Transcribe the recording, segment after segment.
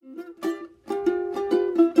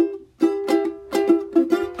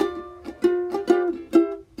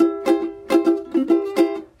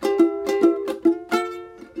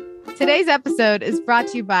Today's episode is brought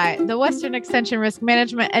to you by the Western Extension Risk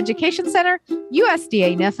Management Education Center,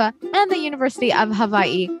 USDA NIFA, and the University of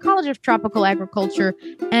Hawaii College of Tropical Agriculture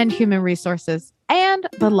and Human Resources, and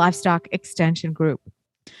the Livestock Extension Group.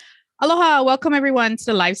 Aloha. Welcome everyone to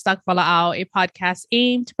the Livestock Wala'au, a podcast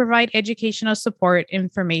aimed to provide educational support,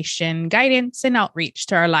 information, guidance, and outreach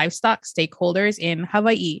to our livestock stakeholders in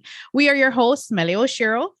Hawaii. We are your hosts, Mele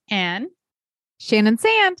Oshiro and Shannon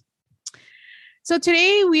Sand. So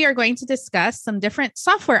today we are going to discuss some different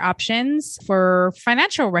software options for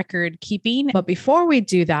financial record keeping. But before we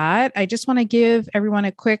do that, I just want to give everyone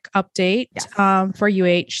a quick update for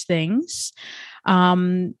UH things.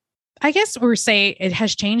 I guess we're saying it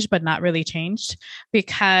has changed, but not really changed,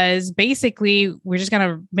 because basically we're just going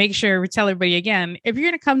to make sure we tell everybody again, if you're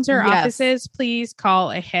going to come to our offices, please call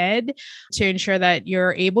ahead to ensure that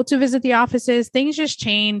you're able to visit the offices. Things just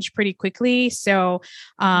change pretty quickly. So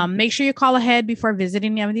make sure you call ahead before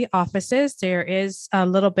visiting any of the offices. There is a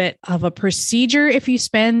little bit of a procedure. If you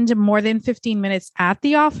spend more than 15 minutes at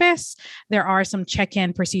the office, there are some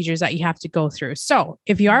check-in procedures that you have to go through. So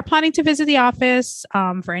if you are planning to visit the office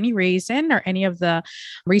for any reason, or any of the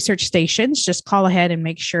research stations, just call ahead and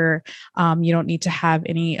make sure you don't need to have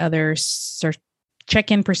any other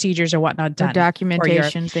check-in procedures or whatnot done. Or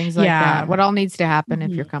documentation, things like that. What all needs to happen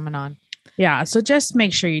if you're coming on. Yeah. So just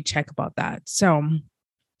make sure you check about that. So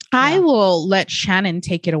I will let Shannon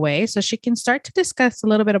take it away so she can start to discuss a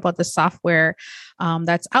little bit about the software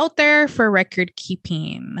that's out there for record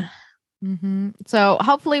keeping. Mm-hmm. So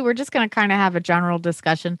hopefully we're just going to kind of have a general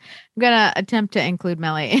discussion. I'm going to attempt to include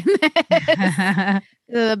Melly in this to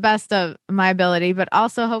the best of my ability, but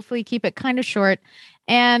also hopefully keep it kind of short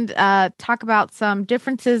and talk about some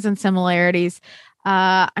differences and similarities.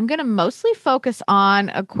 I'm going to mostly focus on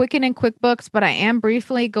a Quicken and QuickBooks, but I am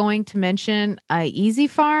briefly going to mention Easy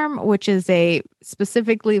Farm, which is a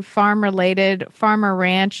specifically farmer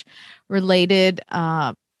ranch related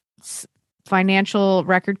financial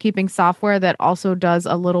record keeping software that also does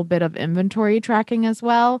a little bit of inventory tracking as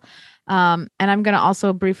well. And I'm going to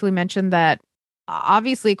also briefly mention that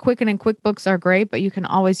obviously Quicken and QuickBooks are great, but you can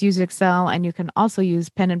always use Excel, and you can also use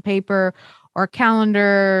pen and paper or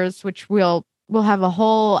calendars, which we'll have a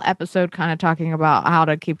whole episode kind of talking about how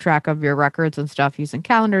to keep track of your records and stuff using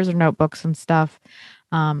calendars or notebooks and stuff.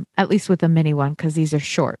 At least with the mini one, because these are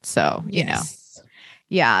short. So, you know,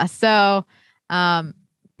 yeah. So,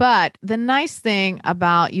 but the nice thing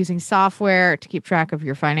about using software to keep track of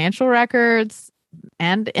your financial records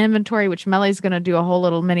and inventory, which Melly's going to do a whole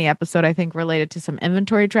little mini episode, I think, related to some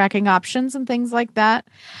inventory tracking options and things like that.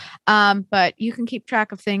 But you can keep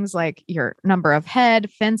track of things like your number of head,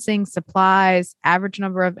 fencing, supplies, average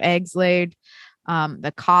number of eggs laid,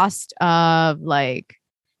 the cost of like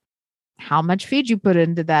how much feed you put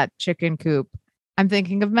into that chicken coop. I'm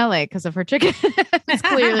thinking of Melly because of her chicken. It's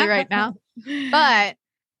clearly right now. But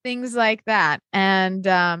things like that. And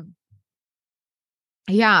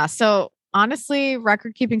so honestly,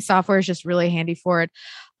 record keeping software is just really handy for it.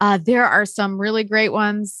 There are some really great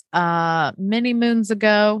ones. Many moons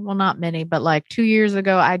ago, well, not many, but like 2 years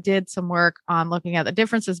ago, I did some work on looking at the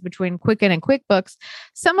differences between Quicken and QuickBooks.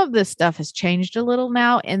 Some of this stuff has changed a little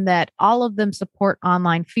now in that all of them support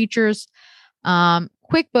online features.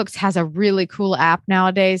 QuickBooks has a really cool app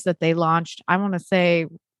nowadays that they launched, I want to say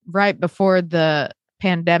right before the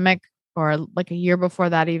pandemic, or like a year before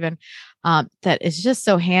that even, that is just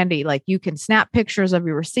so handy. Like you can snap pictures of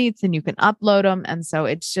your receipts and you can upload them. And so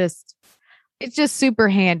it's just super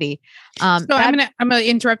handy. I'm gonna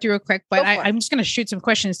interrupt you real quick, but I'm just gonna shoot some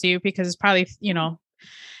questions to you because it's probably,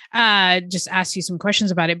 just ask you some questions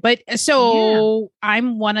about it. But so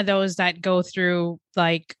I'm one of those that go through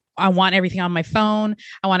like, I want everything on my phone.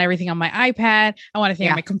 I want everything on my iPad. I want everything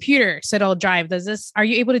on my computer. So it'll drive. Are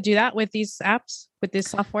you able to do that with these apps, with this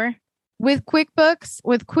software? With QuickBooks,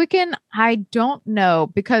 with Quicken, I don't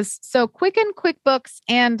know because Quicken, QuickBooks,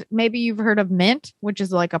 and maybe you've heard of Mint, which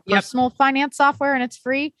is like a personal finance software and it's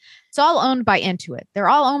free. It's all owned by Intuit. They're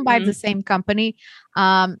all owned by the same company.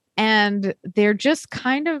 And they're just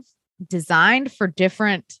kind of designed for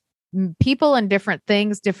different people and different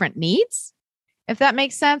things, different needs, if that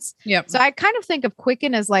makes sense. Yep. So I kind of think of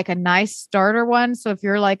Quicken as like a nice starter one. So if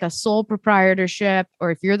you're like a sole proprietorship,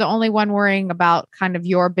 or if you're the only one worrying about kind of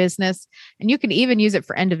your business, and you can even use it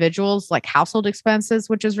for individuals like household expenses,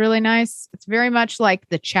 which is really nice. It's very much like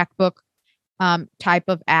the checkbook type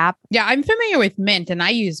of app. Yeah, I'm familiar with Mint, and I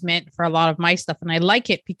use Mint for a lot of my stuff, and I like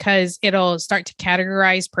it because it'll start to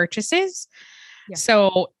categorize purchases. Yeah.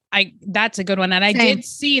 So that's a good one. And I did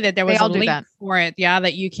see that there was a link for it. Yeah.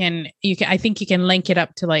 That you can, I think you can link it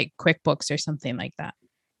up to like QuickBooks or something like that.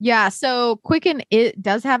 Yeah, so Quicken it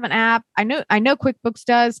does have an app. I know QuickBooks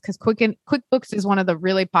does because QuickBooks is one of the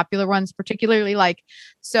really popular ones, particularly like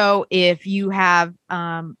so if you have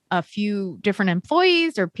a few different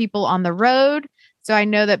employees or people on the road. So I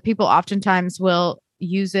know that people oftentimes will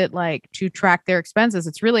use it like to track their expenses.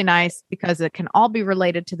 It's really nice because it can all be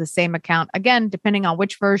related to the same account. Again, depending on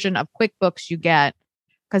which version of QuickBooks you get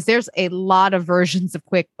because there's a lot of versions of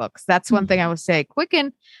QuickBooks. That's one thing I would say.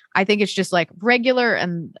 Quicken, I think it's just like regular,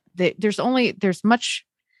 and there's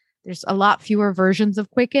a lot fewer versions of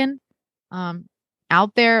Quicken um,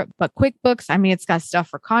 out there. But QuickBooks, I mean, it's got stuff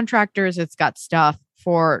for contractors. It's got stuff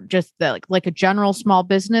for just the like a general small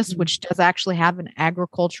business, which does actually have an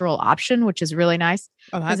agricultural option, which is really nice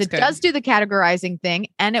Oh, because that's it good. does do the categorizing thing,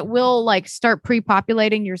 and it will like start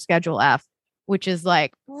pre-populating your Schedule F, which is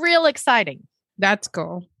like real exciting. That's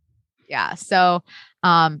cool. Yeah. So,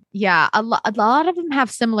 yeah, a lot of them have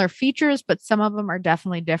similar features, but some of them are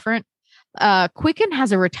definitely different. Quicken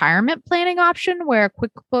has a retirement planning option where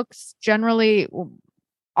QuickBooks generally,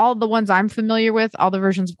 all the ones I'm familiar with, all the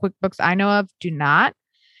versions of QuickBooks I know of do not.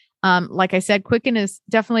 Like I said, Quicken is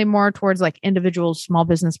definitely more towards like individual small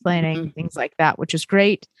business planning, things like that, which is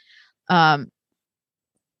great. Um,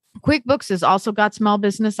 QuickBooks has also got small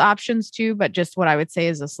business options too, but just what I would say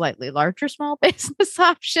is a slightly larger small business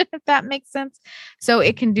option, if that makes sense. So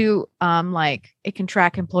it can do like it can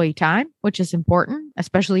track employee time, which is important,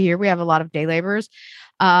 especially here. We have a lot of day laborers.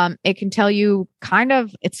 It can tell you kind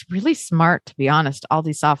of, it's really smart to be honest, all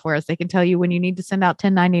these softwares. They can tell you when you need to send out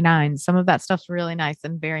 1099. Some of that stuff's really nice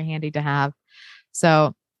and very handy to have.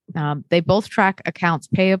 So they both track accounts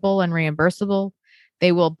payable and reimbursable.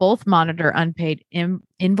 They will both monitor unpaid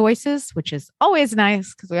invoices, which is always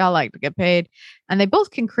nice because we all like to get paid. And they both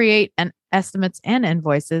can create an estimates and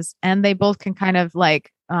invoices, and they both can kind of like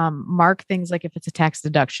mark things like if it's a tax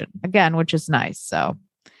deduction again, which is nice. So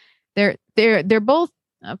they're both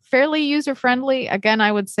fairly user friendly. Again,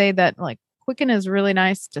 I would say that like Quicken is really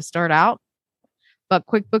nice to start out, but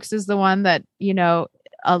QuickBooks is the one that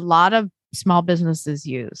a lot of small businesses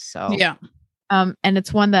use. So yeah. And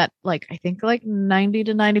it's one that like I think like 90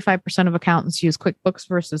 to 95% of accountants use QuickBooks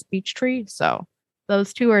versus Peachtree. So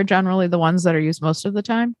those two are generally the ones that are used most of the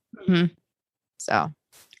time. Mhm. So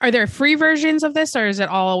Are there free versions of this or is it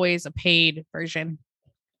always a paid version?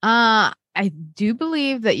 I do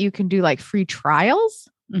believe that you can do like free trials,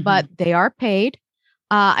 but they are paid.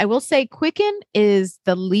 I will say Quicken is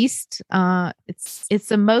the least it's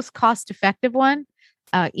the most cost effective one.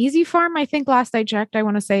 Easy Farm, I think last I checked, I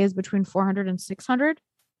want to say is between 400 and 600.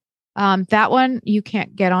 That one you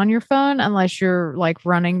can't get on your phone unless you're like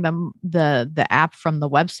running the app from the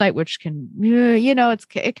website, which can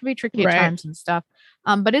it can be tricky at Right. times and stuff.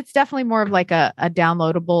 But it's definitely more of like a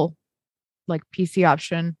downloadable like PC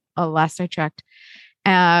option. Last I checked.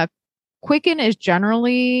 Quicken is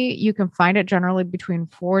generally you can find it generally between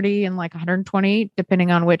 40 and like 120,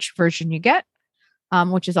 depending on which version you get.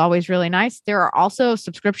 Which is always really nice. There are also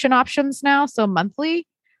subscription options now, so monthly.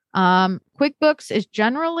 QuickBooks is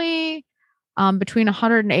generally between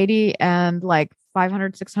 180 and like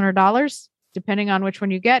 500, $600, depending on which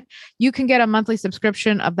one you get. You can get a monthly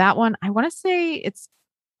subscription of that one. I want to say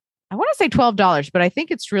 $12, but I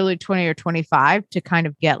think it's really 20 or 25 to kind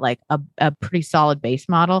of get like a pretty solid base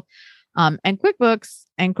model. And QuickBooks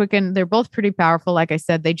and Quicken, they're both pretty powerful. Like I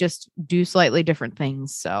said, they just do slightly different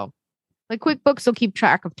things. So like QuickBooks will keep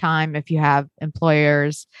track of time if you have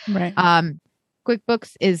employers. Right.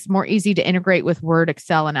 QuickBooks is more easy to integrate with Word,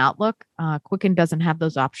 Excel, and Outlook. Quicken doesn't have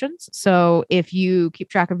those options. So if you keep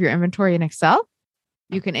track of your inventory in Excel,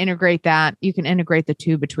 you can integrate that. You can integrate the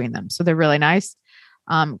two between them. So they're really nice.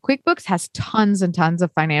 QuickBooks has tons and tons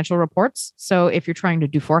of financial reports. So if you're trying to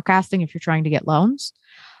do forecasting, if you're trying to get loans,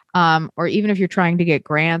 or even if you're trying to get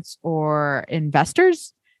grants or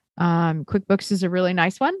investors, QuickBooks is a really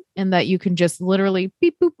nice one in that you can just literally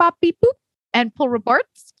beep boop bop beep boop and pull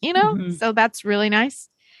reports, So that's really nice.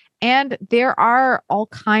 And there are all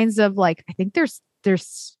kinds of like I think there's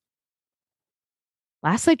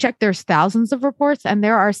last I checked there's thousands of reports and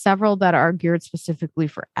there are several that are geared specifically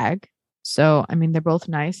for ag. So I mean they're both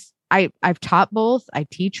nice. I've taught both, I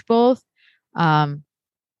teach both. Yeah,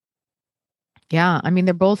 I mean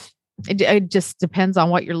they're both it just depends on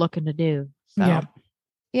what you're looking to do. So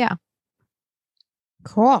yeah.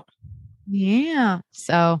 Cool. Yeah.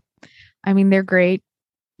 So, I mean, they're great.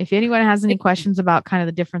 If anyone has any questions about kind of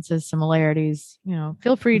the differences, similarities,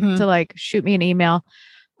 feel free to like shoot me an email.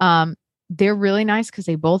 They're really nice because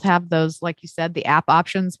they both have those, like you said, the app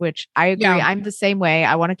options, which I agree. Yeah. I'm the same way.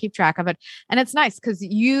 I want to keep track of it. And it's nice because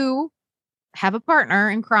you have a partner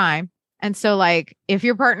in crime And so like if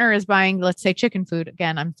your partner is buying, let's say chicken food,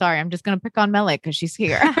 again, I'm sorry, I'm just going to pick on Melly because she's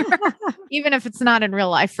here, even if it's not in real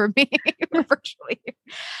life for me, virtually.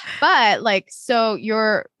 But like, so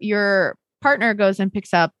your partner goes and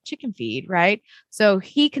picks up chicken feed, right? So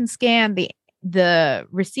he can scan the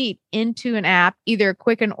receipt into an app, either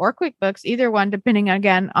Quicken or QuickBooks, either one, depending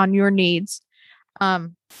again on your needs.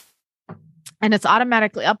 And it's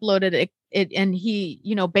automatically uploaded. And he,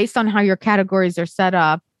 based on how your categories are set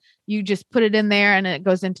up, you just put it in there and it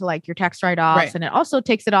goes into like your tax write-offs. Right. And it also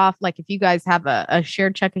takes it off. Like if you guys have a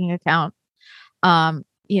shared checking account,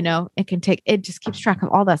 it just keeps track of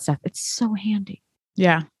all that stuff. It's so handy.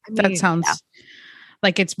 Yeah. That sounds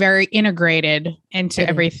like it's very integrated into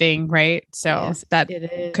everything. Right. So that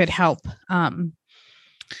could help.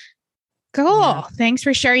 Cool. Yeah. Thanks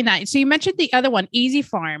for sharing that. So you mentioned the other one, Easy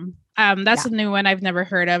Farm. That's a new one I've never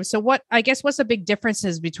heard of. So what's the big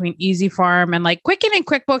differences between Easy Farm and like Quicken and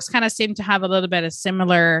QuickBooks kind of seem to have a little bit of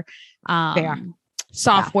similar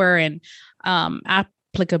software and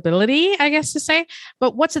applicability, I guess to say.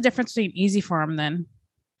 But what's the difference between Easy Farm then?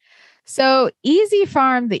 So Easy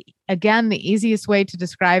Farm, the easiest way to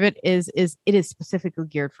describe it is it is specifically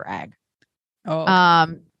geared for ag. Oh.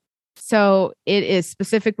 Okay. So it is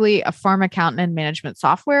specifically a farm accountant and management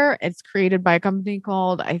software. It's created by a company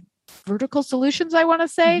called Vertical Solutions, I want to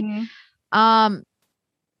say. Mm-hmm.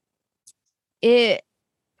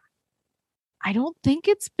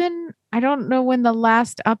 I don't know when the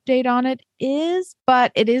last update on it is,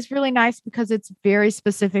 but it is really nice because it's very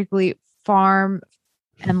specifically farm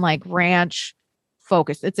and like ranch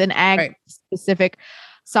focused. It's an ag specific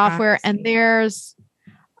software. And there's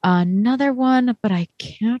another one, but I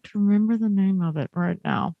can't remember the name of it right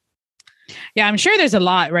now. Yeah, I'm sure there's a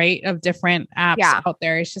lot, right, of different apps out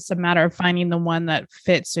there. It's just a matter of finding the one that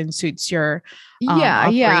fits and suits your I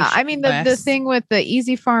mean, the thing with the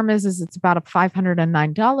Easy Farm is it's about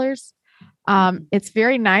 $509. It's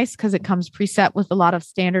very nice because it comes preset with a lot of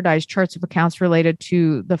standardized charts of accounts related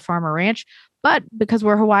to the farm or ranch. But because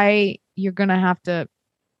we're Hawaii, you're gonna have to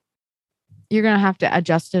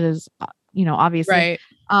adjust it as obviously. Right.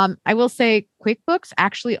 I will say QuickBooks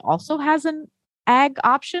actually also has an ag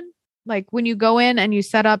option. Like when you go in and you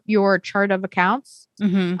set up your chart of accounts.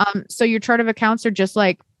 Mm-hmm. So your chart of accounts are just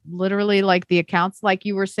like literally like the accounts, like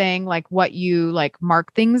you were saying, like what you like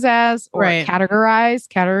mark things as or categorize.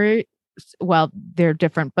 Well, they're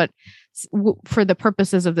different, but for the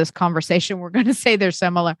purposes of this conversation, we're going to say they're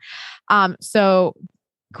similar. So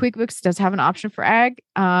QuickBooks does have an option for ag.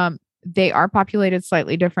 They are populated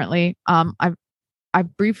slightly differently.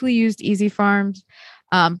 I've briefly used Easy Farms,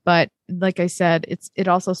 but like I said, it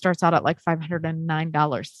also starts out at like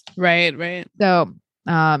 $509. Right. So,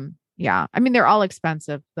 yeah, I mean, they're all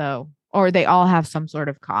expensive though, or they all have some sort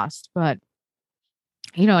of cost, but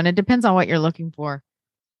and it depends on what you're looking for.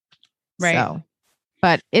 Right. So,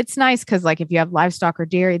 but it's nice because like if you have livestock or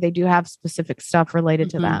dairy, they do have specific stuff related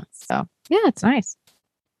to that. So yeah, it's nice.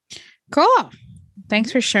 Cool.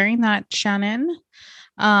 Thanks for sharing that, Shannon.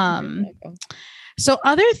 So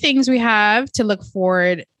other things we have to look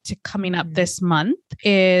forward to coming up this month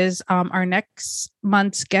is our next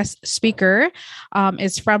month's guest speaker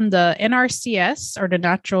is from the NRCS, or the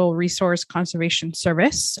Natural Resource Conservation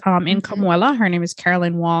Service in Kamuela. Her name is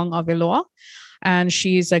Carolyn Wong of Iloa, and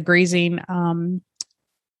she's a grazing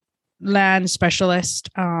land specialist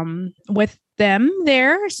with them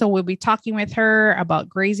there. So we'll be talking with her about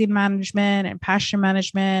grazing management and pasture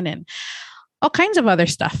management and all kinds of other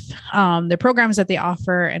stuff, the programs that they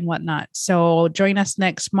offer and whatnot. So join us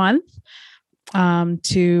next month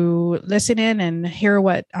to listen in and hear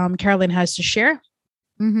what Carolyn has to share.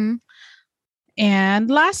 Mm-hmm. And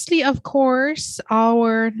lastly, of course,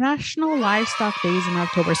 our National Livestock Days in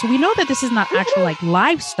October. So we know that this is not actual like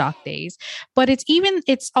livestock days, but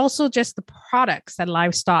it's also just the products that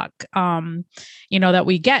livestock, that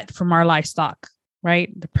we get from our livestock,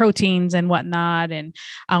 right? The proteins and whatnot. And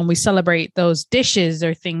we celebrate those dishes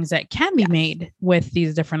or things that can be made with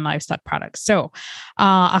these different livestock products. So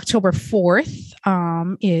October 4th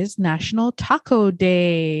is National Taco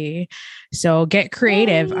Day. So get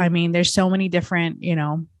creative. I mean, there's so many different,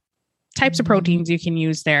 types of proteins you can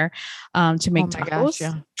use there to make tacos. Gosh,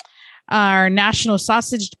 yeah. Our National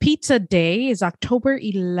Sausage Pizza Day is October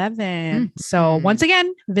 11th. So once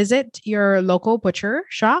again, visit your local butcher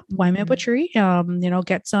shop, Waimea Butchery.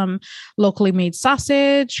 Get some locally made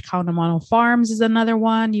sausage. Kaunamano Farms is another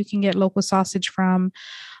one you can get local sausage from,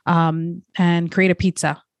 and create a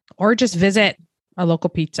pizza, or just visit a local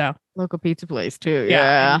pizza place too.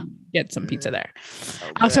 Yeah. Get some pizza there.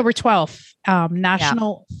 October 12th,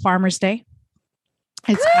 National Farmers Day.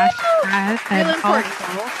 It's really important.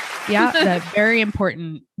 Yeah, that very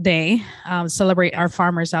important day. Celebrate our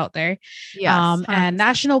farmers out there. Yes. And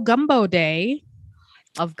National Gumbo Day.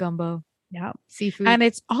 Love gumbo. Yeah. Seafood. And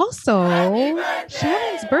it's also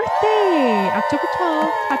Shannon's birthday, October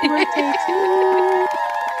 12th. Happy birthday to you.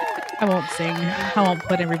 I won't sing. I won't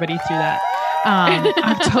put everybody through that.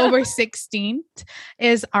 October 16th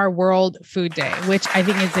is our World Food Day, which I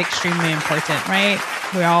think is extremely important, right?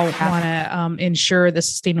 We all want to ensure the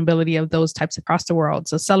sustainability of those types across the world.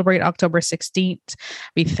 So celebrate October 16th.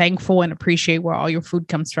 Be thankful and appreciate where all your food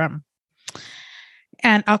comes from.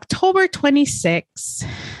 And October 26th,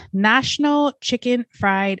 National Chicken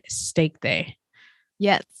Fried Steak Day.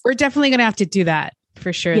 Yes. We're definitely going to have to do that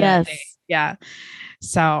for sure. Yes. That day. Yeah.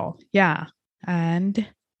 So, yeah. And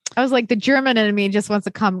I was like, the German in me just wants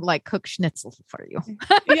to come like cook schnitzel for you.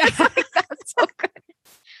 Yeah. That's so good.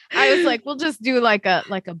 I was like, we'll just do like a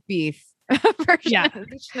beef version. Yeah.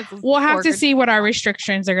 We'll have to see what our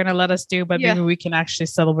restrictions are going to let us do, but maybe we can actually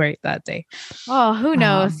celebrate that day. Oh, who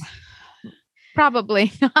knows?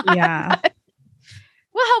 Probably not. Yeah.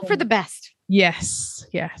 We'll hope for the best. Yes.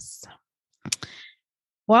 Yes.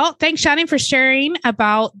 Well, thanks, Shannon, for sharing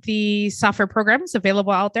about the software programs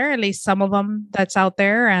available out there, at least some of them that's out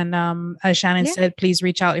there. And as Shannon said, please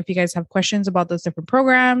reach out if you guys have questions about those different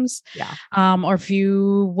programs. Yeah. Or if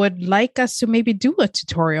you would like us to maybe do a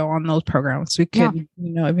tutorial on those programs, we could,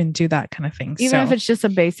 even do that kind of thing. Even if it's just a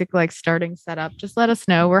basic like starting setup, just let us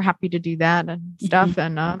know. We're happy to do that and stuff.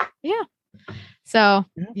 And So,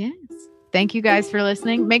 yes. Thank you guys for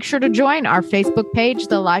listening. Make sure to join our Facebook page,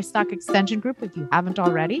 the Livestock Extension Group, if you haven't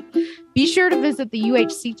already. Be sure to visit the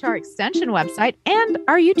UHCTAR Extension website and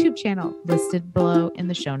our YouTube channel listed below in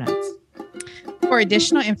the show notes. For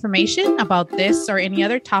additional information about this or any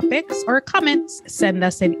other topics or comments, send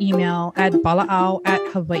us an email at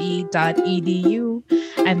balao@hawaii.edu.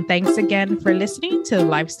 And thanks again for listening to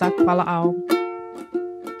Livestock Balao.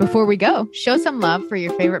 Before we go, show some love for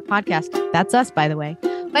your favorite podcast. That's us, by the way.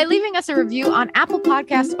 By leaving us a review on Apple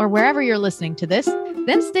Podcasts or wherever you're listening to this,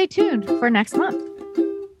 then stay tuned for next month.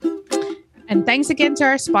 And thanks again to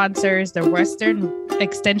our sponsors, the Western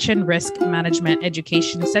Extension Risk Management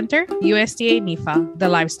Education Center, USDA NIFA, the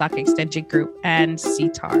Livestock Extension Group, and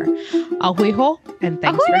CTAR. Ahui ho, and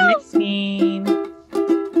thanks for listening.